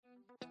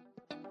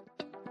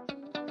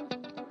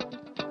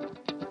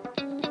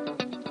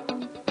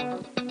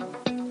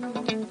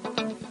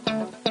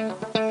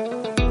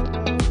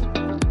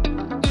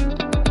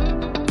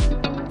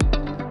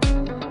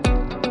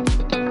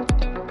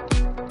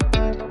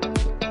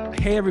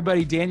Hey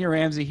everybody, Daniel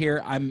Ramsey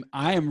here.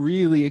 I am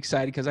really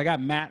excited because I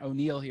got Matt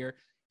O'Neill here.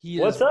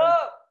 What's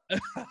up?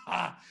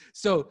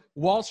 So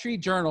Wall Street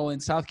Journal in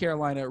South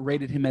Carolina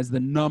rated him as the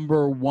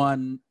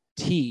 #1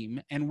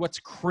 team. And what's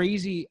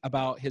crazy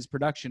about his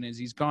production is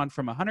he's gone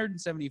from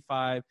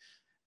 175.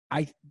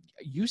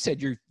 You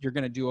said you're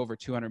going to do over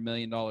 $200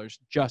 million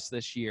just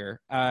this year.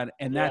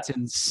 And that's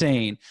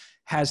insane.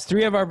 Has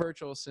 3 of our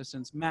virtual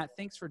assistants. Matt,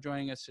 thanks for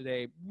joining us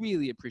today.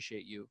 Really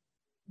appreciate you.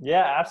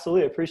 Yeah,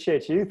 absolutely.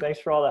 Appreciate you. Thanks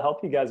for all the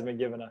help you guys have been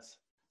giving us.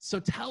 So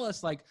tell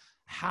us,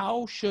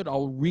 how should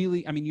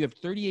you have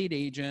 38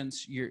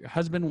 agents, your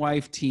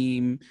husband-wife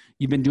team,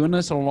 you've been doing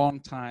this a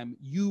long time.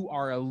 You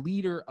are a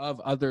leader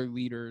of other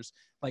leaders.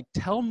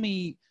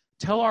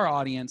 Tell our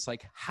audience,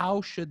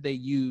 how should they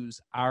use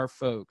our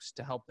folks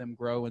to help them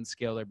grow and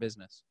scale their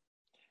business?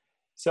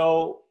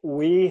 So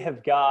we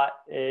have got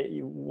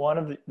one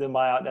of the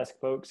My Outdesk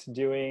folks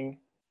doing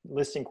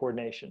listing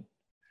coordination.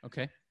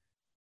 Okay.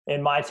 In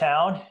my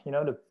town,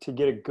 to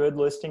get a good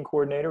listing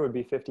coordinator would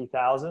be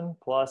 $50,000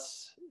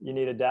 plus you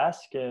need a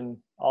desk and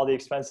all the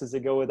expenses that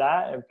go with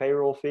that and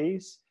payroll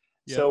fees.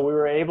 Yep. So we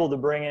were able to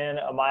bring in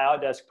a My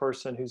Outdesk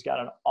person who's got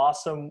an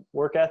awesome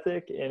work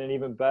ethic and an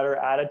even better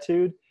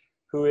attitude,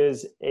 who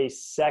is a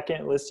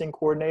second listing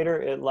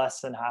coordinator at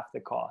less than half the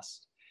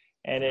cost.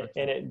 And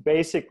it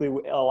basically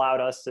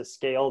allowed us to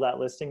scale that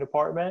listing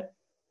department,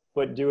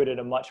 but do it at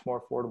a much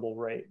more affordable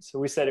rate. So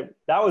we said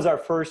that was our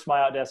first My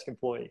Outdesk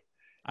employee.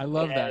 I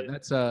love that.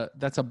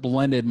 That's a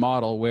blended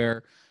model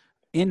where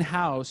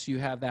in-house you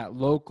have that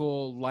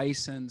local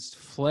licensed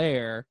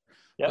flair,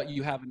 but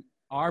you have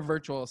our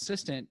virtual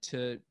assistant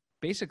to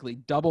basically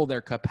double their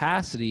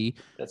capacity.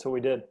 That's what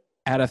we did.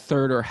 At a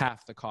third or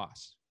half the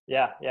cost.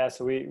 Yeah.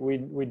 So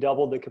we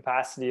doubled the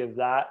capacity of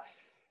that.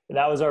 And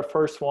that was our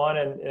first one.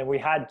 And we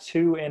had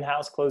 2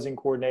 in-house closing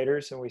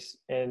coordinators.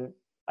 And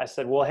I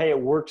said, well, hey,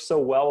 it works so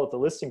well with the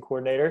listing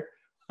coordinator.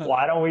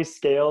 Why don't we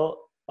scale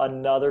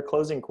another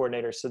closing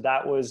coordinator? So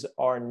that was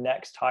our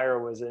next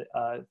hire, was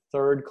a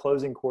third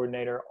closing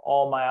coordinator,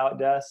 all My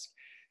Outdesk.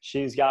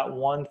 She's got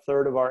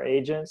 1/3 of our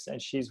agents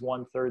and she's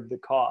 1/3 the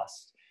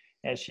cost.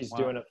 And she's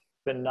doing a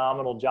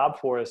phenomenal job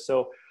for us.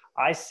 So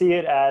I see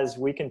it as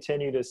we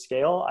continue to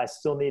scale. I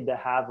still need to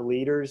have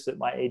leaders that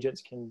my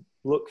agents can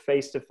look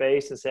face to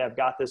face and say, I've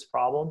got this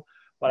problem.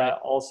 But I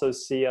also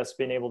see us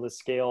being able to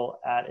scale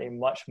at a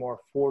much more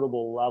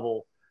affordable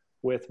level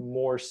with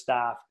more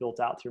staff built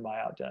out through My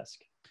Outdesk.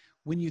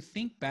 When you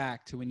think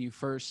back to when you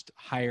first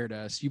hired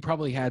us, you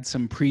probably had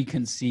some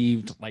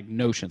preconceived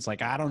notions. I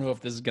don't know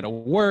if this is going to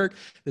work.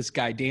 This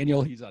guy,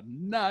 Daniel, he's a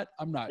nut.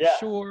 I'm not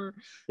sure.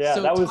 Yeah,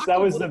 so that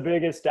was the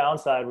biggest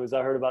downside, was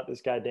I heard about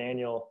this guy,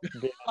 Daniel,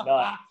 being a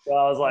nut. So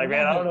I was like,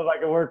 man, I don't know if I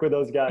can work with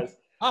those guys.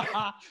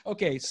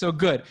 Okay, so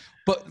good.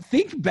 But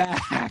think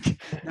back,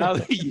 now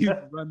that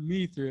you've run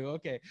me through,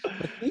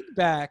 but think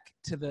back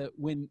to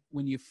when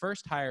you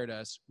first hired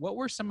us. What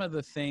were some of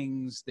the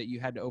things that you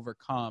had to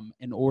overcome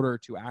in order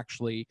to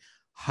actually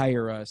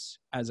hire us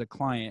as a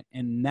client?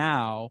 And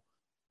now,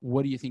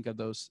 what do you think of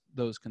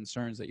those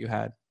concerns that you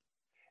had?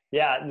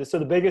 Yeah, so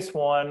the biggest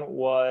one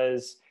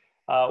was,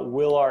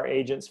 will our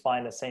agents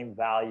find the same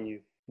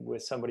value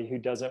with somebody who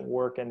doesn't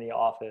work in the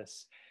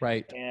office?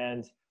 Right.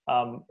 And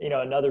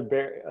another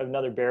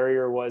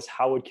barrier was,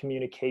 how would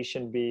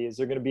communication be? Is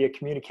there going to be a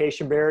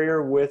communication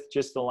barrier with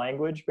just the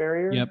language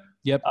barrier?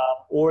 Yep.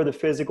 Or the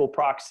physical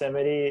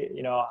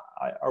proximity?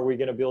 Are we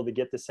going to be able to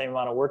get the same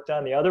amount of work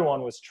done? The other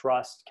one was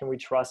trust. Can we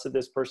trust that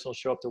this person will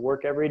show up to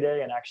work every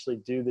day and actually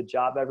do the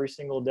job every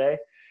single day?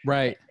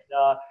 Right.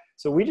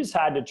 So we just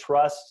had to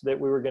trust that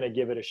we were going to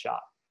give it a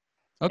shot.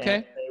 Okay.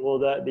 And, well,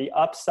 the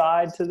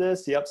upside to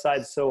this, the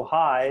upside's so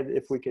high,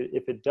 if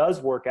it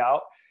does work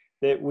out,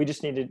 that we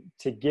just needed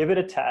to give it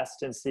a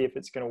test and see if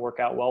it's going to work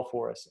out well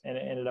for us. And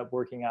it ended up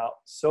working out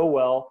so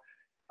well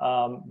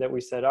that we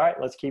said, all right,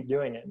 let's keep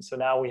doing it. And so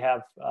now we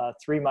have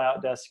 3 My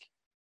Outdesk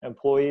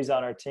employees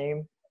on our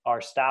team. Our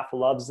staff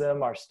loves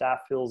them. Our staff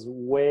feels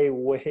way,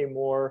 way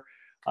more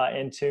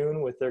in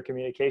tune with their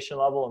communication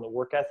level and the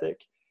work ethic,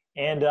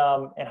 and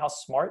how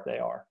smart they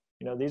are.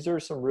 These are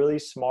some really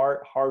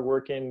smart,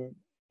 hardworking,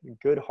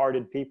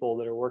 good-hearted people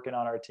that are working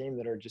on our team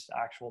that are just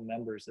actual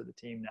members of the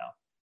team now.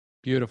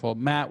 Beautiful.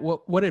 Matt,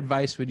 what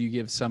advice would you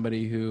give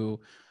somebody who,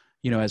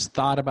 has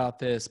thought about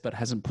this but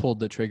hasn't pulled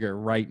the trigger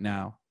right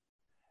now?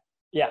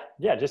 Yeah.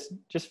 Just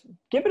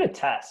give it a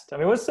test. I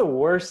mean, what's the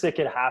worst that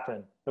could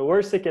happen? The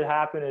worst that could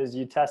happen is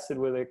you tested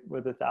with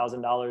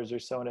 $1,000 or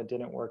so and it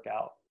didn't work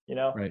out.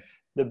 Right.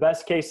 The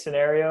best case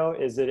scenario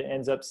is that it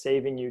ends up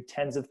saving you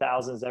tens of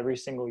thousands every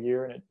single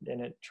year,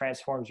 and it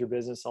transforms your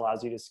business,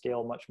 allows you to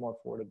scale much more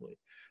affordably.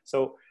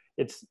 So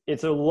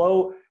it's a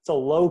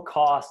low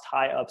cost,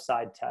 high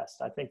upside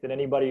test. I think that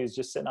anybody who's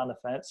just sitting on the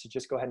fence should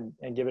just go ahead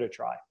and give it a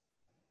try.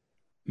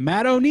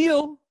 Matt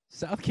O'Neill,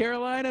 South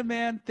Carolina,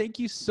 man. Thank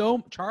you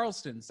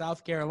Charleston,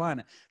 South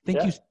Carolina.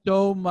 Thank you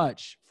so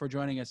much for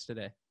joining us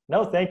today.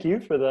 No, thank you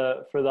for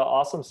the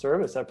awesome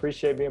service. I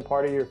appreciate being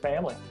part of your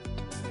family.